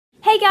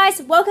Hey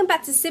guys, welcome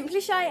back to Simply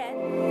Cheyenne.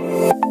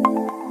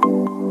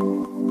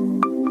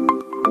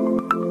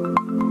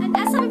 And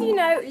as some of you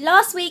know,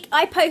 last week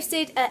I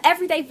posted an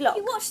everyday vlog. If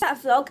you watched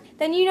that vlog,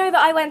 then you know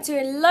that I went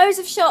to loads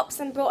of shops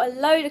and brought a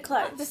load of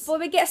clothes. Before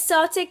we get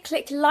started,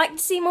 click like to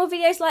see more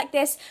videos like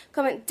this,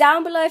 comment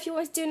down below if you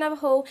want to do another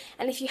haul,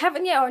 and if you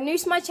haven't yet or are new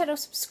to my channel,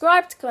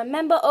 subscribe to become a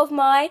member of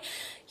my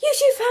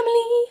YouTube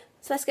family.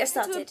 So let's get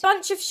started. To a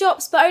bunch of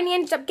shops, but only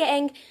ended up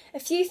getting a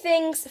few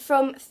things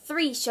from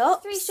 3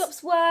 shops. 3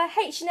 shops were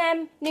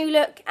H&M, New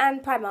Look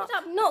and Primark. I ended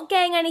up not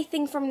getting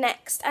anything from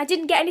Next. I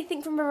didn't get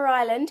anything from River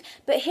Island,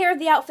 but here are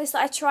the outfits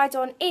that I tried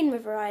on in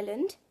River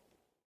Island.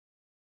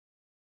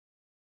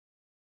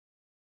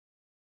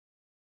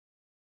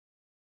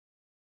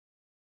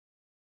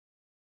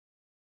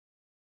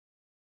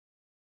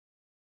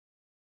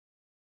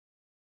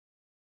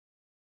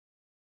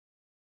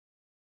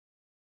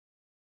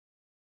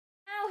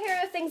 Now here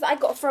are the things that I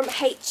got from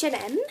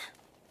H&M.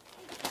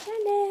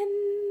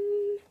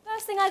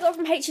 First thing I got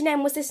from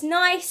H&M was this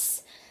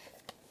nice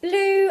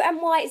blue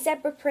and white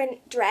zebra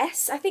print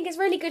dress. I think it's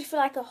really good for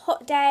like a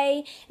hot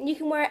day, and you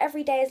can wear it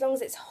every day as long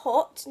as it's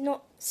hot,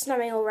 not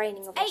snowing or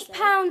raining obviously.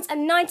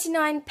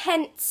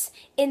 £8.99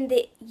 in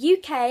the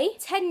UK,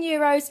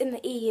 €10 in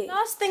the EU.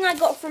 Last thing I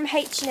got from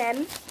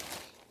H&M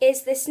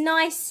is this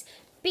nice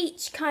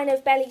beach kind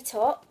of belly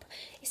top.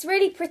 It's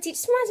really pretty, it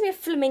just reminds me of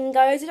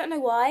flamingos, I don't know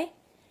why.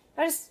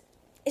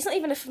 It's not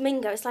even a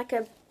flamingo, it's like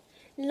a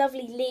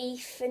lovely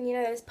leaf and you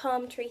know those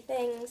palm tree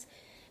things.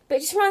 But it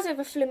just reminds me of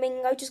a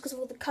flamingo just because of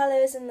all the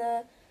colours and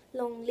the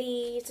long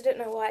leaves. I don't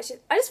know why.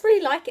 I just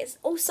really like it. It's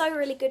also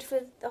really good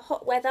for the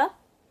hot weather.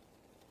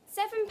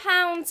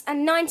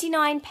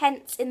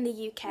 £7.99 in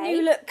the UK.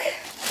 New Look.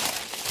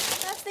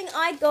 First thing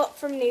I got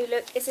from New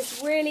Look is this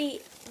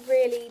really,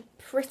 really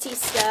pretty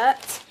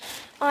skirt.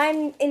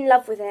 I'm in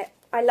love with it.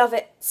 I love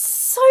it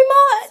so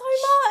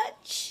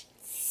much.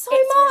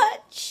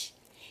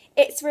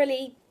 It's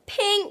really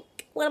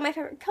pink, one of my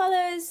favourite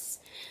colours.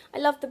 I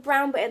love the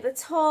brown bit at the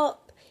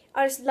top.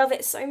 I just love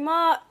it so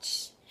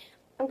much.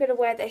 I'm going to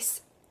wear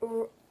this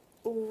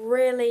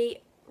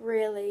really,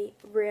 really,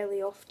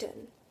 really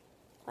often.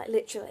 Like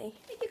literally.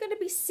 I think you're going to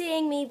be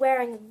seeing me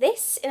wearing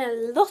this in a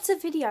lot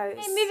of videos.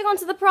 Okay, moving on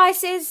to the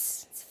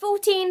prices. It's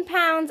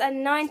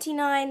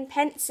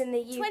 £14.99 in the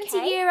UK.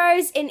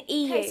 €20 in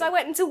EU. Okay, so I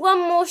went into one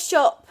more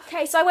shop.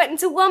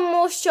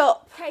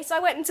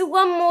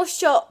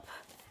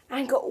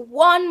 And got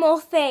one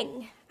more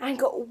thing.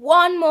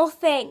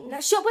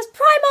 That shop was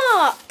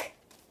Primark!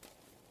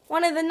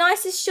 One of the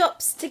nicest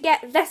shops to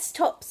get vest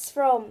tops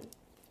from.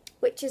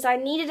 Which is I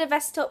needed a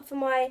vest top for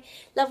my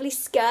lovely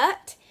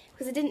skirt.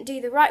 Because I didn't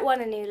do the right one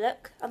in New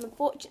Look,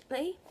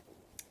 unfortunately.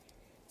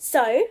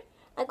 So,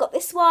 I got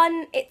this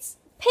one. It's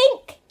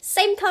pink.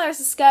 Same colour as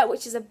the skirt,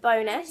 which is a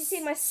bonus. As you see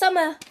in my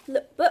summer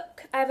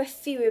lookbook, I have a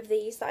few of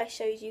these that I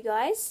showed you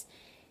guys.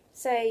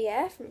 So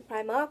yeah, from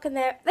Primark, and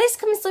this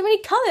comes in so many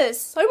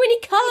colours. Onto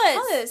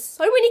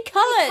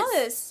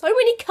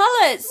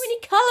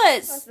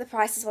the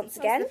prices once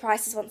again.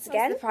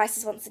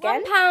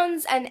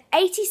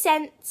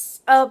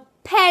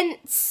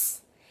 £1.80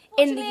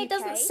 in the UK. It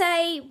doesn't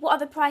say what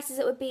other prices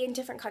it would be in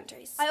different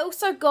countries. I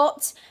also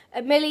got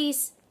a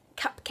Millie's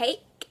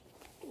cupcake,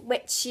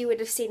 which you would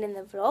have seen in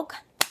the vlog.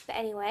 But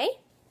anyway,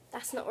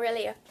 that's not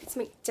really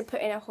something to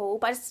put in a haul,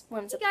 but I just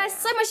wanted to. Thank you guys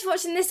so much for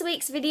watching this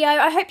week's video.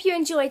 I hope you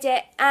enjoyed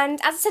it, and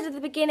as I said at the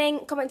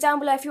beginning, comment down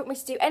below if you want me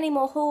to do any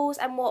more hauls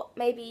and what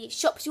maybe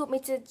shops you want me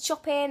to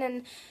shop in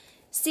and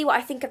see what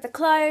I think of the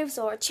clothes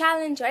or a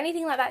challenge or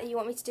anything like that you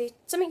want me to do,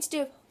 something to do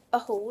with a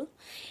haul.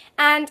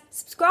 And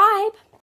subscribe.